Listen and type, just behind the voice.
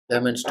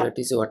deployment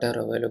strategies what are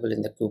available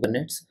in the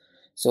Kubernetes.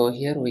 So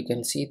here we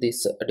can see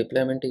this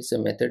deployment is a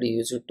method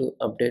used to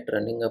update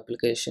running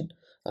application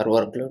or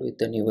workload with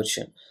a new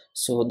version.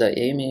 So the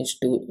aim is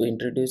to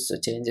introduce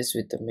changes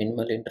with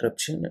minimal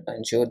interruption,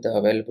 ensure the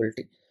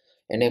availability,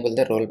 enable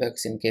the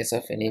rollbacks in case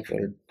of any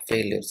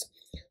failures.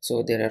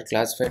 So there are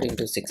classified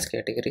into 6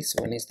 categories.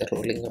 One is the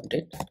rolling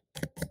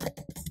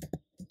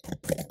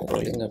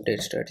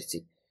update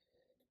strategy,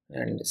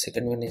 and the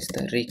second one is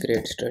the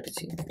recreate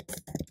strategy.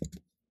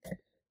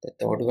 The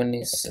third one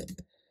is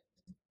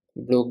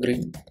blue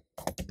green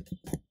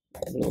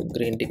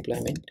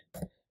deployment,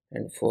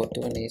 and fourth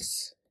one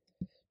is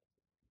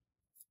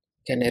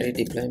canary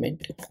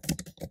deployment.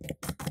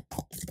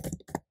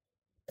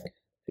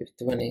 Fifth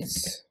one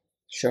is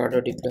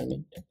shadow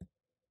deployment.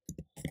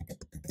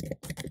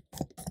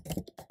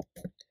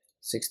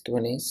 Sixth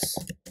one is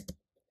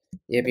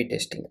A/B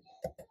testing.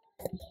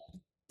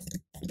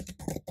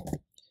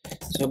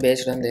 So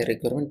based on their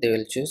requirement, they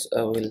will choose.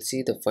 We'll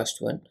see the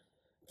first one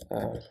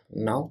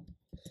now.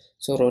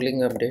 So rolling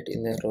update.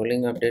 In the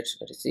rolling update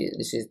strategy,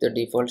 this is the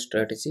default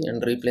strategy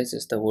and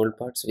replaces the old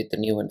parts with the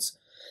new ones.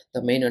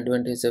 The main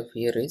advantage of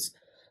here is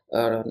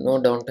no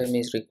downtime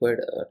is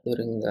required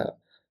during the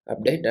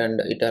update, and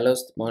it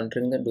allows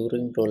monitoring the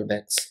during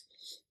rollouts.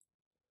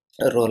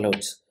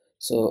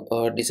 So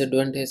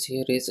disadvantage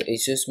here is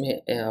issues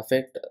may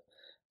affect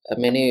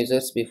many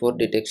users before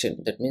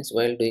detection. That means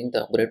while doing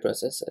the upgrade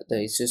process,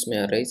 the issues may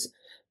arise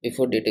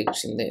before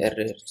detecting the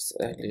errors.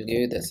 I will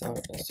give you the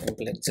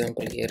simple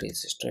example. Here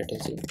is a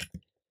strategy.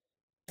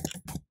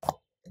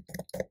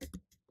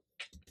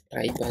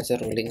 Type as a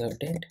rolling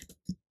update.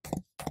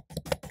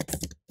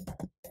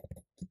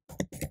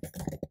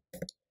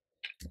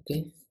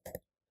 Okay,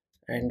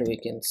 and we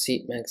can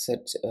see max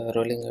search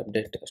rolling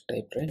update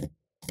type, right?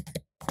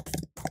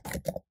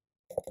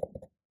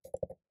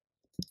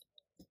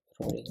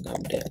 Rolling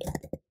update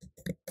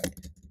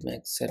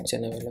max search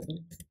unavailable.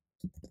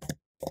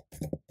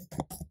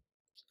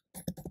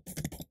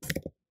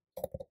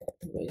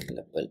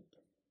 Available.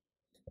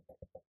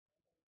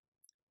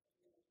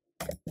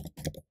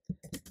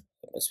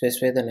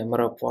 Specify the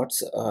number of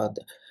ports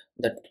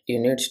that you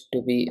need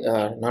to be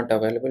not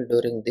available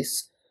during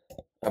this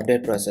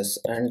update process,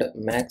 and not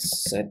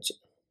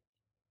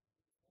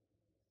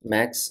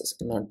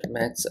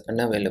max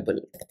unavailable,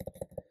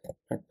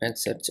 not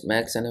max search,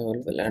 max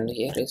unavailable, and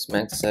here is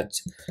max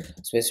search.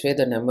 Specify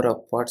the number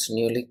of ports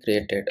newly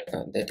created.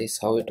 That is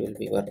how it will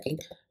be working,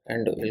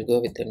 and we'll go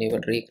with the new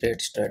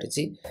recreate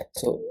strategy.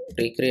 So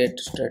recreate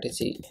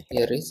strategy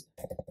here is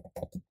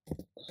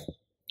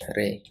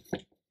array.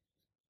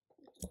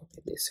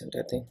 Copy this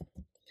entire thing.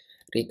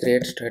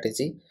 Recreate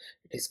strategy,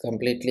 it is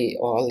completely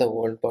all the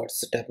old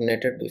parts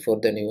terminated before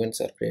the new ones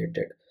are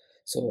created.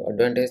 So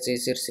advantage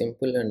is here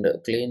simple and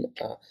clean,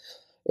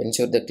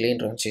 ensure the clean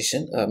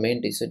transition. Main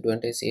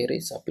disadvantage here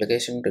is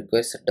application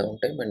requires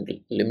downtime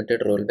and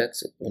limited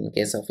rollbacks in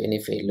case of any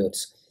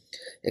failures.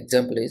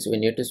 Example is we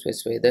need to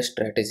specify the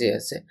strategy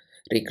as a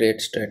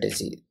recreate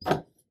strategy.